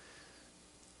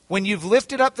 when you've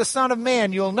lifted up the Son of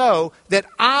Man, you'll know that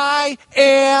I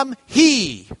am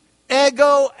He,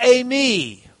 Ego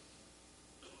Eimi.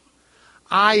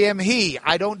 I am He.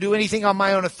 I don't do anything on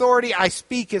my own authority. I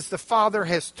speak as the Father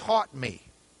has taught me.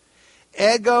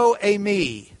 Ego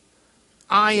Eimi.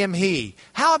 I am He.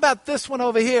 How about this one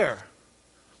over here?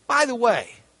 By the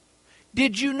way,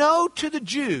 did you know to the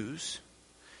Jews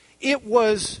it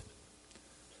was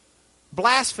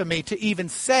blasphemy to even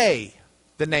say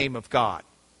the name of God?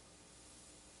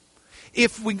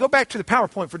 If we go back to the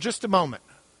PowerPoint for just a moment.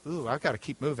 Ooh, I've got to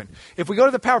keep moving. If we go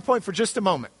to the PowerPoint for just a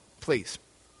moment, please.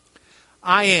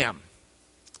 I am.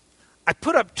 I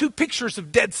put up 2 pictures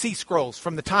of Dead Sea Scrolls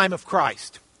from the time of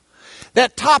Christ.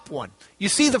 That top one, you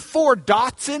see the 4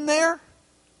 dots in there?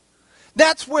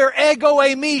 That's where Ego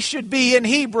Eimi should be in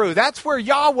Hebrew. That's where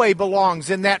Yahweh belongs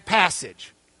in that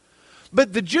passage.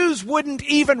 But the Jews wouldn't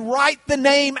even write the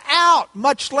name out,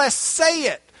 much less say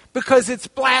it, because it's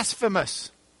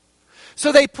blasphemous.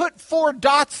 So they put 4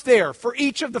 dots there for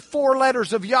each of the 4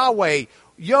 letters of Yahweh.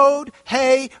 Yod,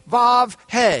 He, Vav,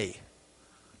 He.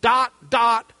 Dot,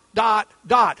 dot, dot,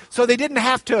 dot. So they didn't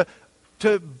have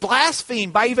to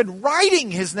blaspheme by even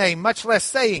writing His name, much less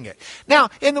saying it. Now,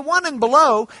 in the one and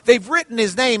below, they've written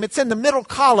His name. It's in the middle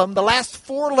column, the last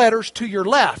 4 letters to your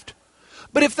left.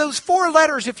 But if those 4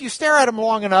 letters, if you stare at them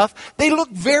long enough, they look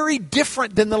very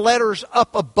different than the letters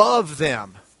up above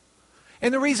them.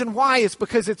 And the reason why is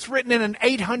because it's written in an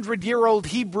 800-year-old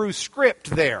Hebrew script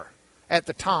there at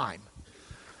the time.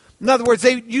 In other words,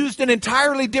 they used an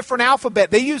entirely different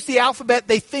alphabet. They used the alphabet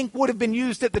they think would have been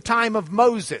used at the time of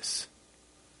Moses.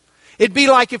 It'd be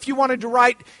like if you wanted to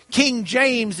write King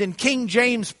James in King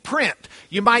James print.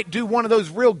 You might do one of those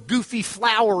real goofy,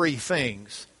 flowery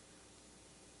things.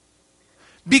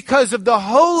 Because of the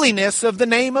holiness of the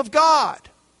name of God.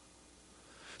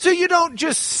 So you don't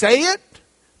just say it.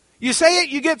 You say it,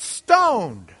 you get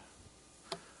stoned.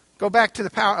 Go back to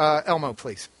the Elmo,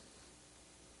 please.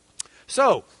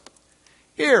 So,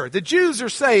 here, the Jews are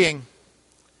saying,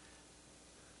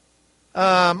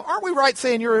 aren't we right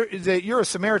saying that you're a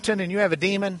Samaritan and you have a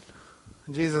demon?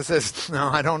 And Jesus says, no,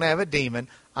 I don't have a demon.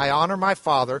 I honor my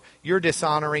Father. You're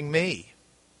dishonoring me.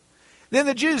 Then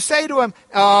the Jews say to him,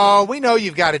 oh, we know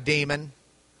you've got a demon.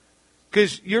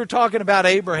 Because you're talking about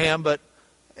Abraham,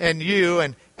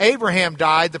 and Abraham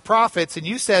died, the prophets, and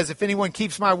you says if anyone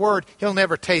keeps my word, he'll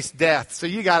never taste death. So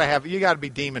you got to be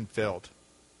demon filled.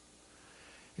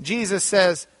 Jesus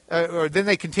says, or then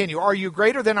they continue, are you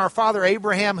greater than our father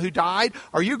Abraham who died?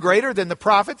 Are you greater than the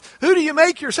prophets? Who do you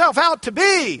make yourself out to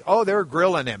be? Oh, they're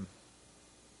grilling him.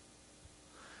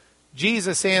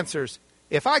 Jesus answers,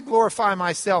 if I glorify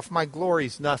myself, my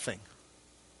glory's nothing.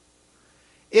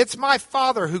 It's my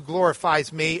Father who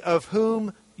glorifies me, of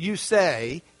whom you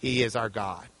say He is our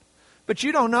God. But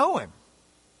you don't know Him.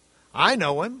 I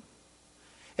know Him.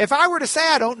 If I were to say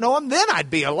I don't know Him, then I'd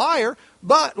be a liar,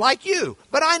 but like you.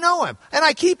 But I know Him, and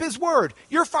I keep His word.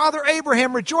 Your father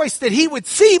Abraham rejoiced that he would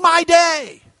see my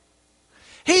day.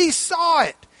 He saw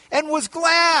it and was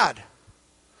glad.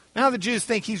 Now the Jews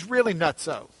think he's really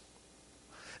nutso.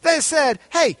 They said,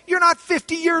 hey, you're not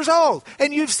 50 years old,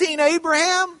 and you've seen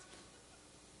Abraham?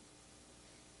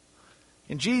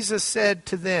 And Jesus said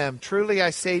to them, truly I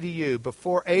say to you,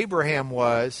 before Abraham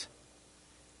was,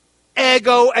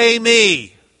 ego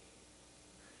eimi,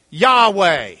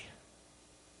 Yahweh.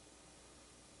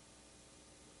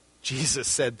 Jesus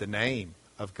said the name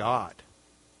of God.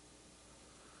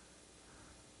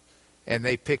 And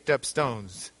they picked up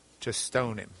stones to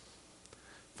stone him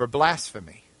for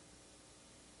blasphemy.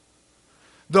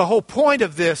 The whole point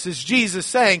of this is Jesus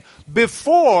saying,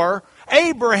 before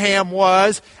Abraham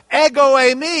was, ego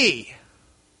eimi.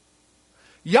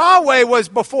 Yahweh was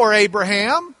before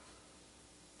Abraham.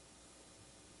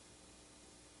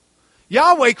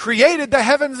 Yahweh created the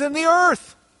heavens and the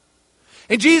earth.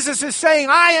 And Jesus is saying,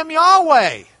 I am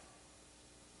Yahweh.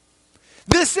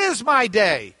 This is my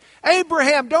day.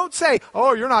 Abraham, don't say,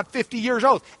 oh, you're not 50 years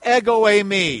old. Ego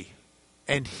eimi.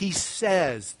 And he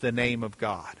says the name of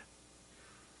God.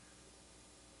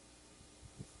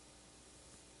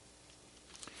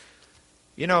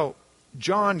 You know,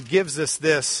 John gives us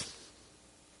this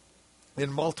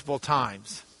in multiple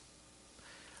times.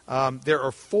 There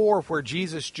are 4 where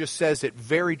Jesus just says it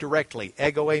very directly.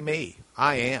 Ego eimi,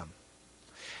 I am.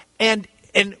 And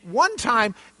one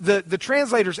time, the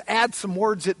translators add some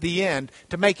words at the end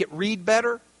to make it read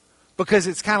better, because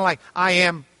it's kind of like, I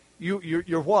am,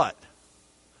 you're what?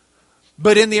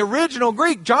 But in the original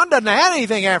Greek, John doesn't add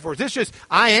anything afterwards. It's just,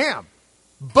 I am.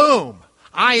 Boom.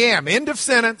 I am. End of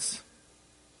sentence.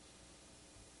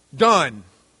 Done.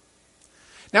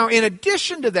 Now, in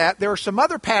addition to that, there are some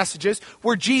other passages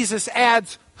where Jesus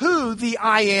adds who the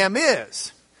I am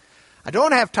is. I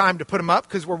don't have time to put them up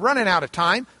because we're running out of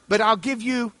time, but I'll give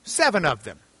you 7 of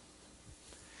them.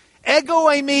 Ego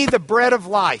eimi, the bread of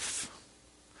life.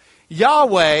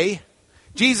 Yahweh,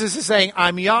 Jesus is saying,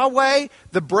 I'm Yahweh,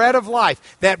 the bread of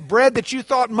life. That bread that you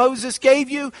thought Moses gave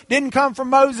you didn't come from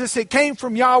Moses, it came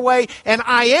from Yahweh, and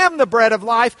I am the bread of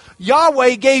life.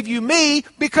 Yahweh gave you me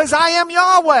because I am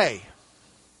Yahweh.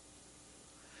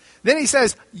 Then he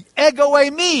says, ego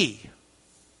eimi,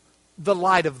 the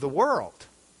light of the world.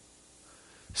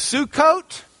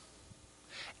 Sukkot,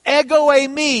 ego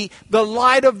eimi, the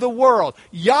light of the world.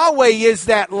 Yahweh is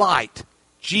that light.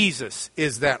 Jesus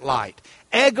is that light.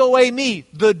 Ego eimi,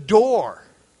 the door.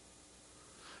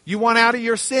 You want out of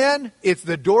your sin? It's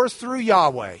the doors through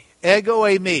Yahweh. Ego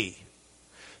eimi.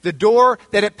 The door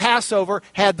that at Passover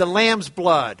had the lamb's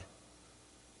blood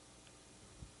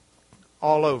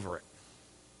all over it.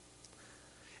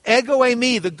 Ego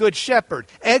eimi, the good shepherd.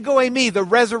 Ego eimi, the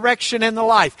resurrection and the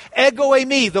life. Ego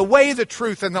eimi, the way, the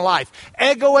truth, and the life.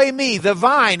 Ego eimi, the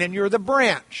vine, and you're the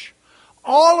branch.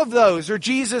 All of those are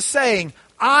Jesus saying,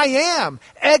 I am.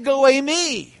 Ego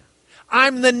eimi.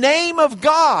 I'm the name of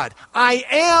God. I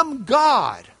am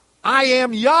God. I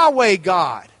am Yahweh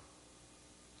God.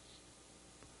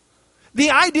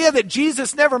 The idea that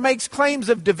Jesus never makes claims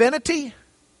of divinity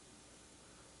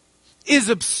is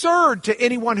absurd to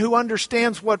anyone who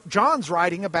understands what John's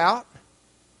writing about.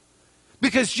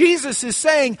 Because Jesus is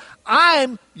saying,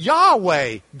 I'm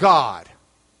Yahweh God.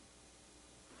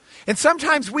 And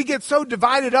sometimes we get so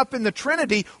divided up in the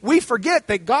Trinity, we forget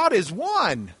that God is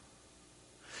one.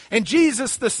 And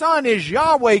Jesus the Son is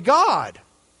Yahweh God.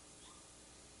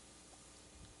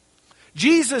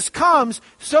 Jesus comes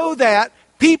so that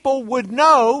people would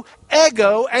know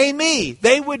ego eimi.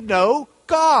 They would know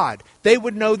God. They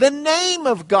would know the name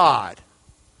of God.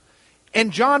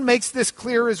 And John makes this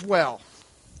clear as well.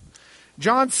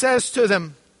 John says to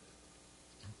them,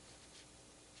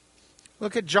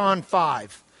 look at John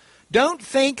 5. Don't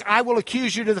think I will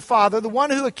accuse you to the Father. The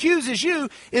one who accuses you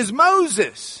is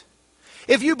Moses.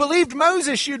 If you believed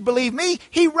Moses, you'd believe me.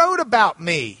 He wrote about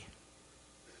me.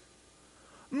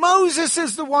 Moses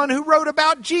is the one who wrote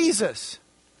about Jesus.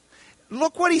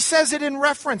 Look what he says it in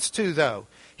reference to, though.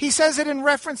 He says it in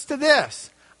reference to this.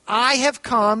 I have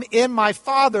come in my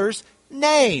Father's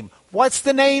name. What's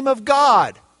the name of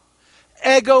God?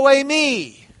 Ego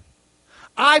eimi.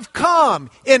 I've come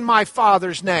in my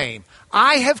Father's name.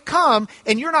 I have come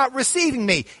and you're not receiving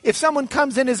me. If someone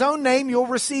comes in his own name, you'll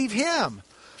receive him.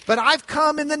 But I've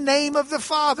come in the name of the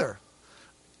Father.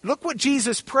 Look what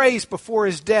Jesus prays before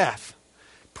his death.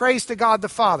 Praise to God the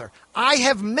Father. I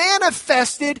have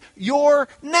manifested your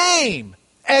name.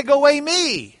 Ego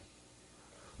eimi.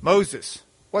 Moses,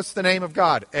 what's the name of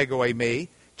God? Ego eimi.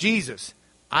 Jesus,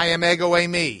 I am ego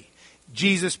eimi.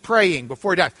 Jesus praying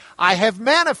before he died. I have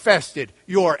manifested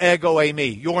your ego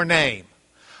eimi, your name.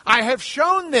 I have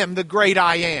shown them the great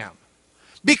I am.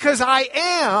 Because I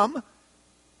am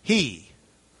He.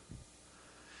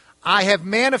 I have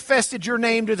manifested your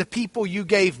name to the people you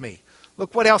gave me.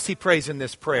 Look what else he prays in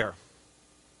this prayer.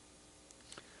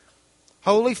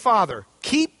 Holy Father,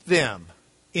 keep them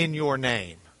in your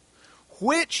name,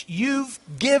 which you've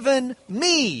given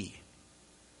me.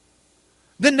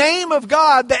 The name of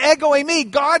God, the ego eimi,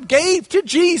 God gave to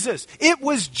Jesus. It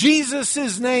was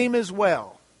Jesus' name as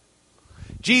well.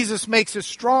 Jesus makes a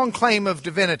strong claim of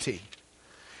divinity.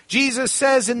 Jesus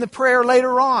says in the prayer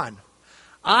later on,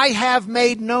 I have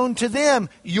made known to them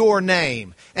your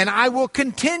name, and I will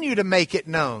continue to make it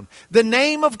known. The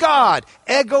name of God,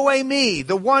 ego eimi,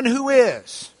 the one who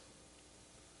is.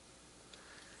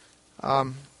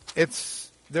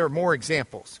 There are more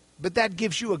examples, but that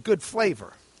gives you a good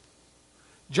flavor.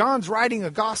 John's writing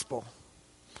a gospel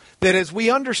that, as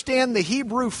we understand the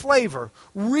Hebrew flavor,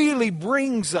 really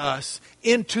brings us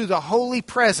into the holy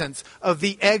presence of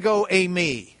the ego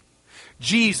eimi.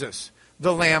 Jesus,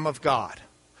 the Lamb of God.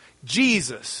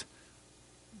 Jesus,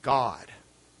 God.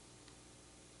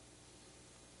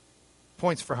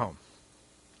 Points for home.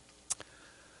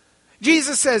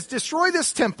 Jesus says, destroy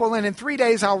this temple and in 3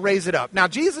 days I'll raise it up. Now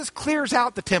Jesus clears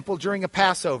out the temple during a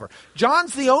Passover.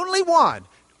 John's the only one.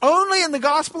 Only in the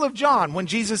Gospel of John, when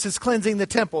Jesus is cleansing the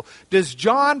temple, does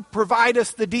John provide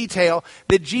us the detail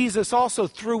that Jesus also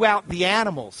threw out the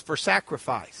animals for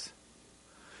sacrifice.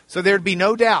 So there'd be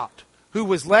no doubt who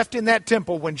was left in that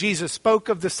temple when Jesus spoke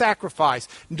of the sacrifice,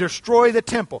 destroy the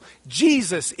temple.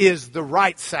 Jesus is the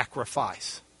right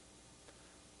sacrifice.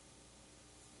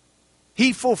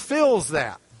 He fulfills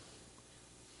that.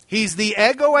 He's the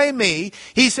ego eimi.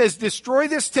 He says, destroy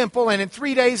this temple and in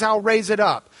 3 days I'll raise it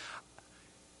up.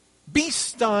 Be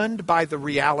stunned by the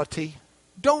reality.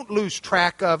 Don't lose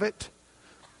track of it.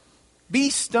 Be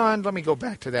stunned. Let me go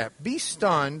back to that. Be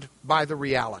stunned by the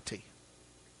reality.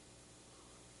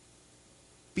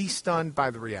 Be stunned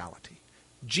by the reality.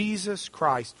 Jesus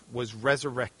Christ was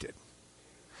resurrected.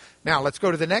 Now, let's go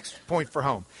to the next point for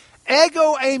home.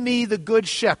 Ego eimi, the good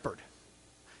shepherd.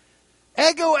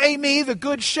 Ego eimi, the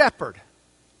good shepherd.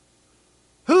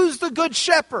 Who's the good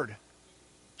shepherd?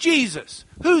 Jesus.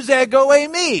 Who's ego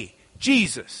eimi?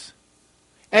 Jesus.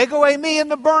 Ego eimi in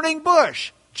the burning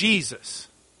bush? Jesus.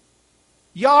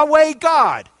 Yahweh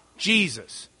God?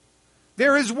 Jesus.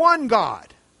 There is one God.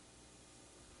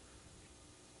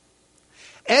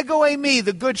 Ego eimi,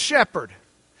 the good shepherd.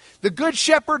 The good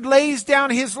shepherd lays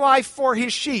down his life for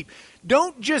his sheep.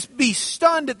 Don't just be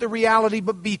stunned at the reality,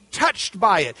 but be touched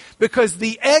by it. Because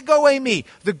the ego eimi,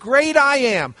 the great I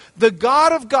am, the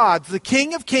God of gods, the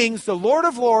King of kings, the Lord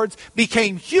of lords,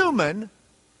 became human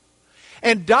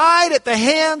and died at the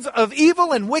hands of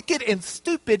evil and wicked and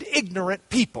stupid, ignorant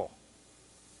people,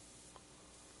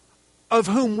 of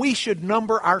whom we should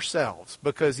number ourselves,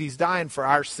 because he's dying for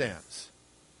our sins.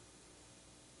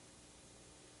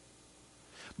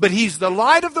 But he's the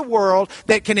light of the world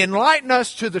that can enlighten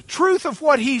us to the truth of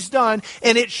what he's done,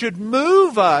 and it should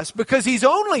move us, because he's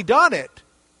only done it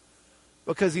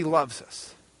because he loves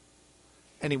us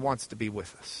and he wants to be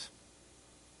with us.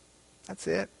 That's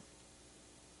it.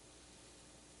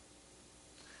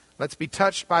 Let's be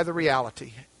touched by the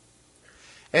reality.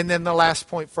 And then the last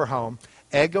point for home,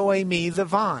 ego eimi, the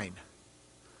vine.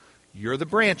 You're the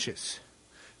branches.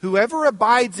 Whoever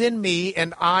abides in me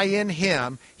and I in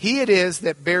him, he it is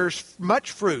that bears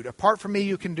much fruit. Apart from me,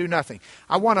 you can do nothing.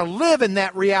 I want to live in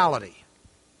that reality.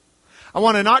 I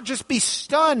want to not just be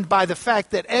stunned by the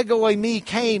fact that ego eimi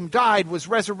came, died, was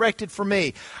resurrected for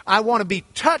me. I want to be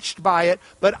touched by it,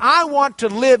 but I want to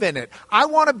live in it. I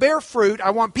want to bear fruit.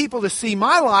 I want people to see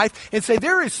my life and say,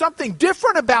 there is something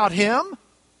different about him.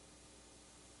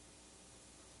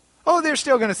 Oh, they're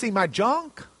still going to see my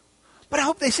junk. But I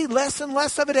hope they see less and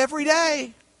less of it every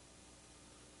day.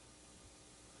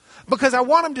 Because I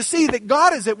want them to see that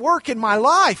God is at work in my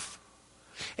life.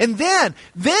 And then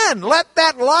let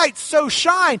that light so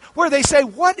shine where they say,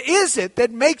 what is it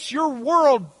that makes your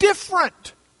world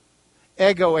different?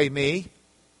 Ego eimi.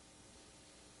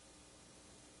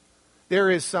 There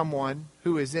is someone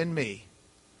who is in me,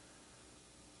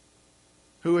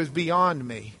 who is beyond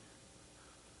me,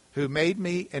 who made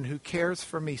me and who cares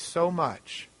for me so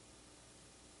much.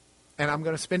 And I'm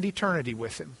going to spend eternity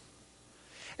with him.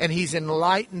 And he's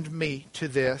enlightened me to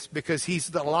this because he's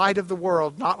the light of the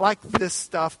world, not like this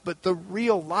stuff, but the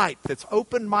real light that's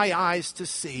opened my eyes to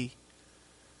see.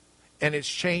 And it's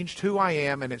changed who I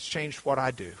am and it's changed what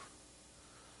I do.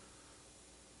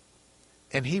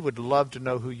 And he would love to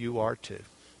know who you are too.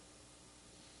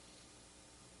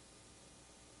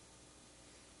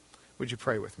 Would you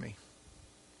pray with me?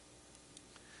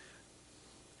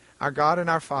 Our God and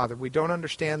our Father, we don't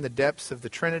understand the depths of the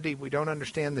Trinity. We don't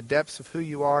understand the depths of who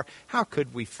you are. How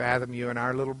could we fathom you in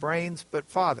our little brains? But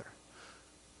Father,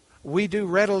 we do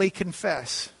readily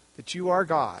confess that you are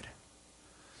God,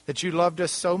 that you loved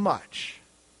us so much,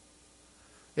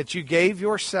 that you gave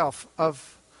yourself up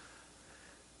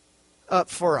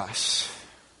for us.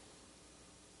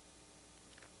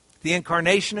 The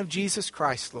incarnation of Jesus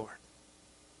Christ, Lord.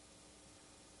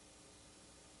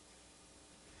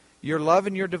 Your love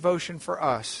and your devotion for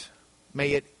us,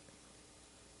 may it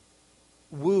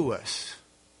woo us.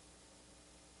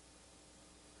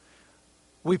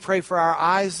 We pray for our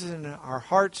eyes and our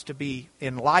hearts to be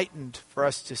enlightened, for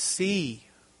us to see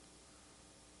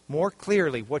more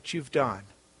clearly what you've done,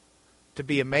 to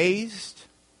be amazed,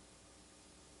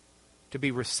 to be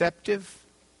receptive,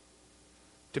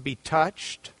 to be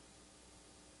touched,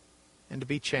 and to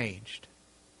be changed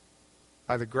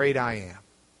by the great I Am.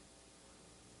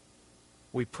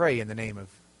 We pray in the name of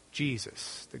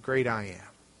Jesus, the great I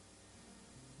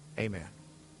Am. Amen.